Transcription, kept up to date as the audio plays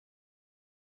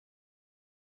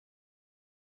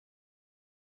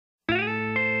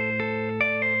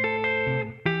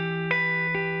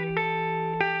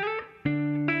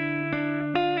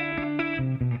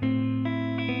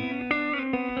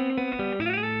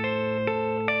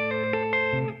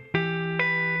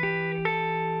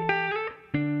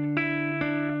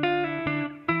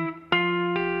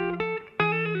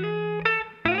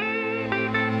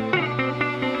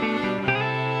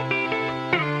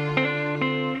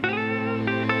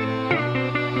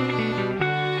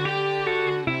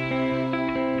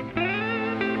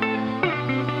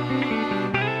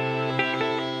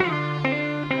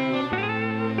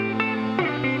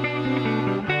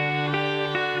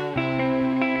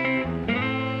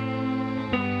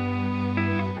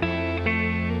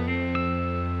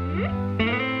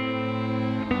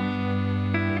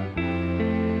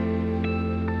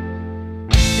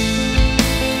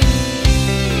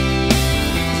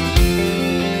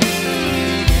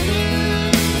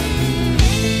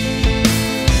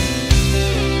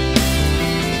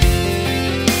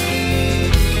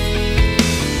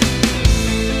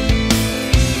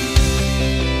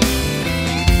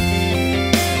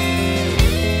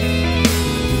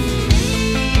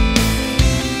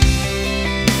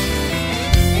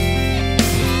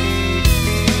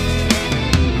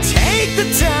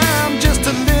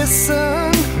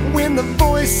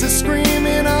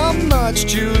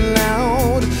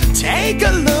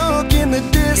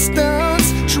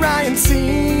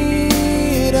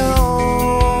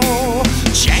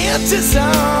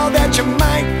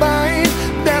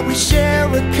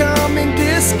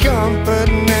discomfort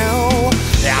now.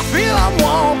 I feel I'm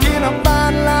walking a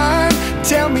fine line.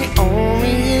 Tell me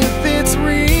only if it's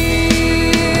real.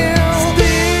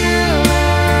 Still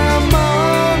I'm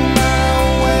on my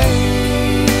way,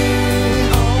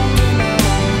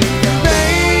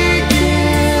 make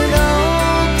it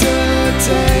all to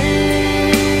take.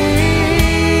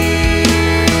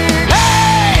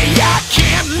 Hey, I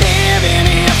can't live in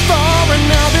here for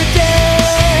another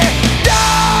day.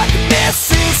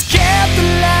 Darkness is kept the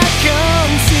light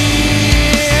concealed.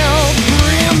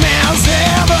 Grim as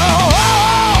ever,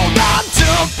 hold on to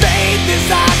faith as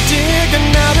I dig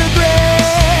another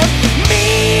grave.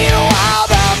 Meanwhile,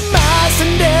 the mice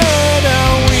under the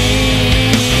wheel,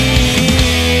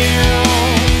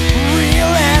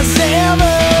 real as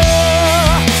ever.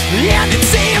 And it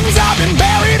seems I've been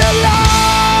buried alive.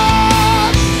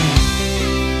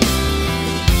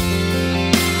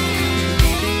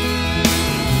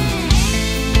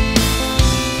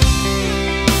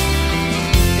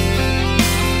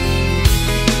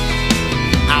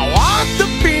 I walked the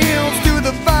fields through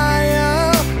the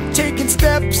fire, taking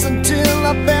steps until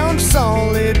I found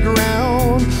solid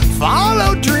ground.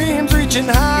 Followed dreams reaching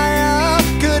higher,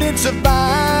 couldn't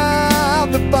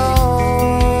survive the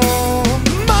fall.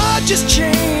 Much has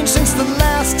changed since the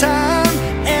last time,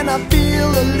 and I feel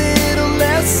a little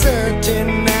less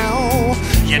certain now.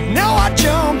 You know I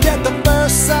jumped at the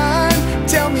first sign.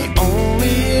 Tell me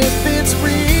only if it's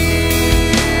real.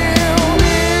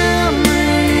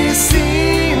 Memories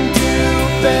seem to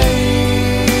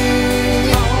fade,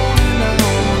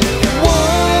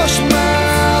 wash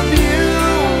my view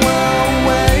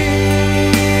away.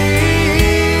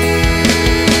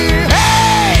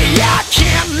 Hey, I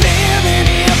can't live in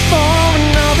here for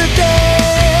another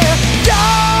day.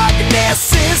 Darkness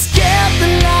is kept the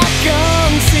light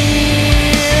concealed.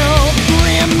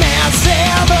 Grim as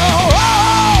ever,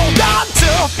 hold on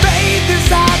to faith as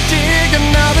I dig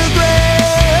another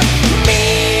grave.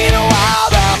 Meanwhile,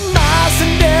 the mice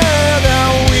under the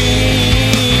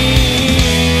wheel,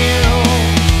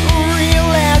 real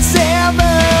as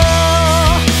ever.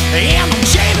 And I'm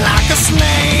chained like a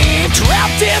slave,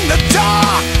 trapped in the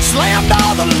dark, slammed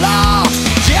all the locks.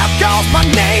 Death calls my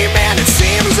name, and it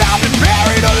seems I've been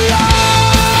buried alive.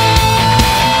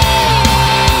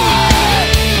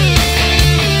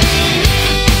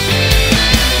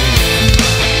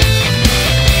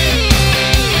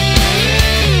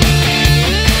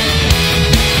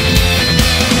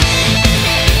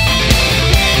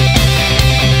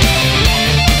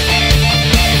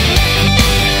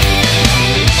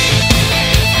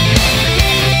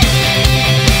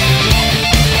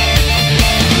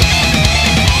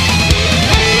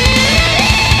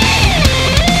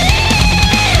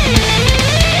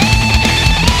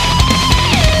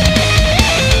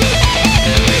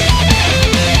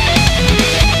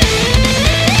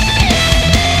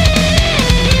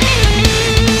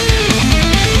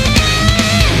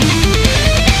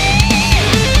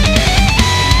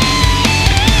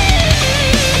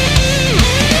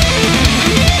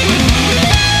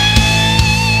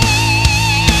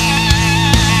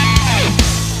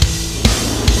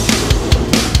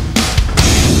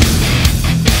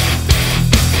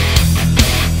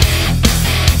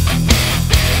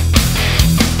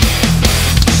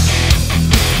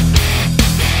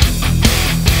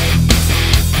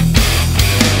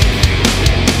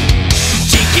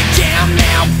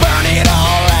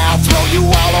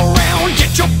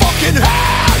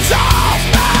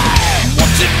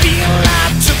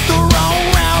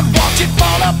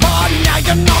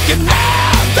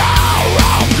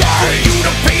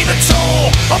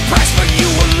 A price for you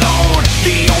alone,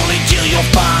 the only deal you'll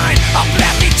find. I'll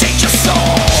gladly take your soul.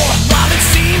 While it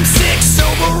seems sick,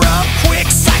 sober up quick,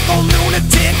 psycho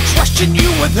lunatic, crushing you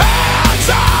with hands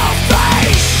of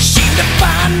fate. Seem to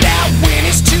find out